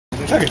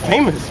very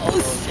famous.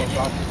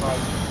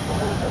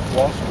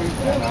 Wall Street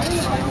and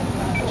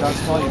John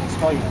spell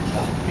you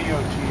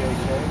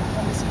P-O-T-A-K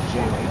and this is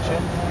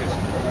J-O-H-N.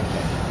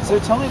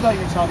 So tell me about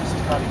your time in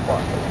County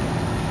Park.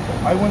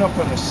 I went up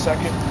on the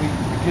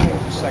beginning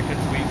of the second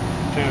week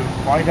to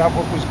find out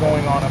what was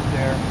going on up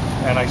there,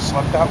 and I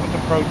slept out with the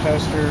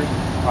protesters.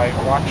 I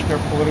watched their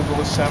political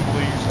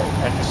assemblies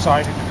and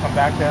decided to come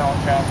back to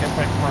Allentown, get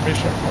my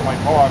permission from my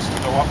boss to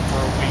go up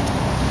for a week,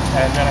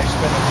 and then I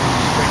spent a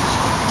week straight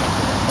sleeping up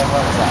there. And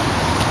when was that?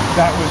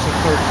 That was the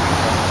third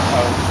week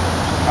of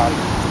County.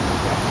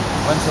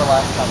 When's the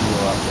last time you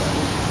were up there?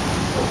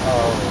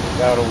 Oh,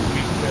 about a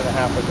week and a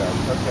half ago.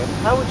 Okay.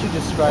 How would you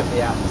describe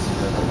the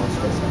atmosphere of the most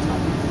recent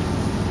time?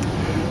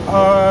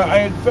 I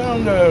had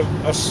found a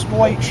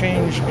slight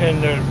change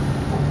in the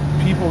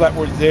people that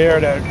were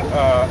there. That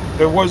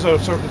there was a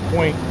certain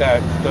point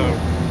that the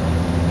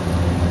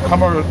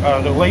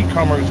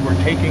latecomers were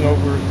taking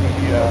over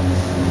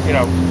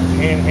the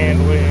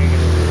panhandling,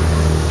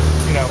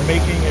 and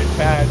making it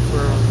bad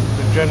for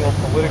the general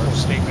political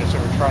statements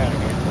that were trying to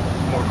get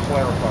more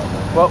clarified.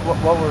 What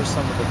were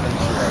some of the things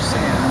you were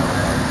seeing?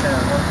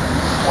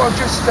 Well,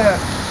 just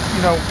that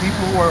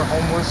people who are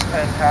homeless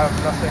and have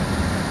nothing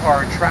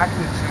are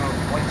attracted to a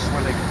place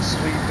where they can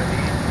sleep and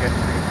eat and get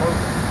free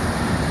clothing.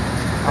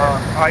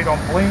 I don't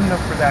blame them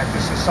for that.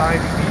 The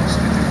society needs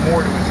to do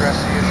more to address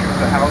the issue of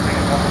the housing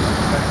and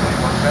homelessness, especially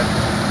among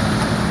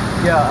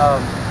veterans. Yeah,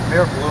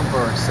 Mayor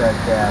Bloomberg said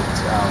that,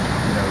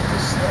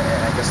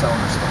 and I guess the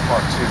owners of the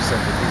park too said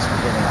that these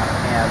were getting out of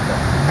hand.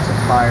 There's a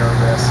fire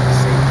risk, a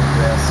safety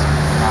risk,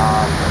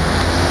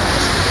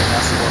 an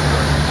escort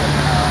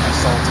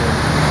assaulted.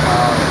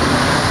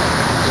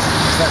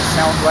 Does that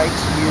sound right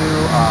to you?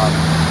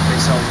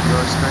 Based on your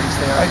experience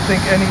there? I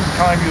think any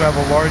time you have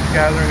a large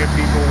gathering of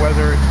people,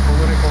 whether it's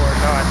political or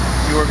not,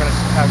 you are going to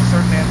have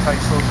certain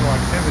antisocial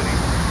activity.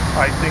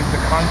 I think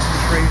the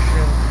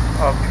concentration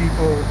of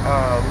people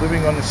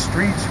living on the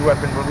streets who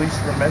have been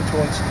released from mental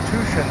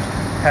institutions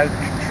has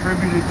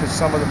contributed to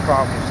some of the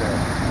problems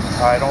there.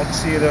 I don't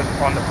see it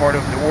on the part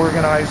of the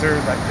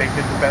organizers that they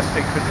did the best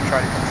they could to try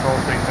to control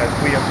things, as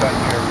we have done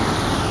here.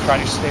 We try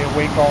to stay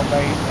awake all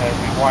night, and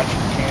we watch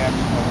the camp,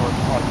 and we're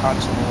on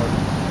constant alert.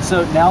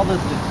 So now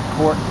that the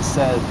court has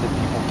said that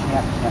people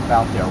can't camp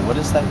out there, what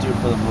does that do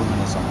for the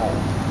movement as a whole?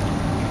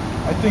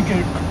 I think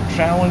it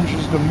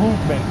challenges the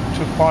movement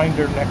to find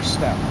their next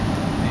step.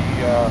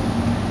 The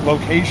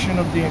location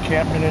of the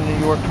encampment in New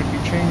York could be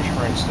changed,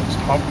 for instance.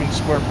 Tompkins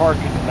Square Park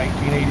in the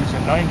 1980s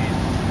and 90s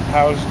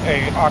housed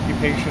an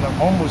occupation of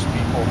homeless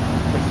people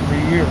for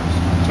 3 years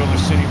until the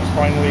city was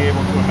finally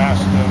able to amass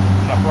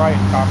enough riot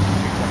cops to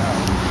kick them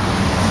out.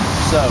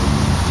 So,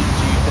 do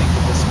you think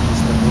that this means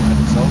the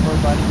movement is over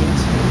by any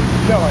means?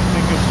 No, I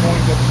think it's going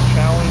to be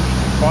challenged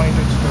to find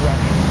its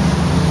direction.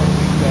 I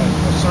think that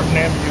a certain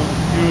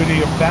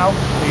ambiguity about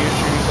the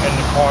issues and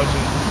the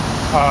causes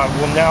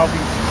will now be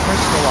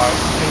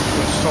crystallized into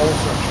a soul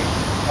searching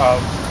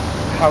of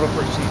how to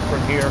proceed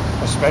from here,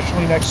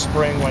 especially next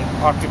spring when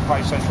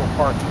Occupy Central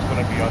Park is going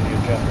to be on the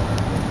agenda.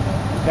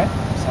 Okay,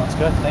 sounds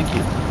good. Thank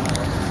you.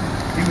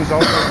 He was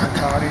also a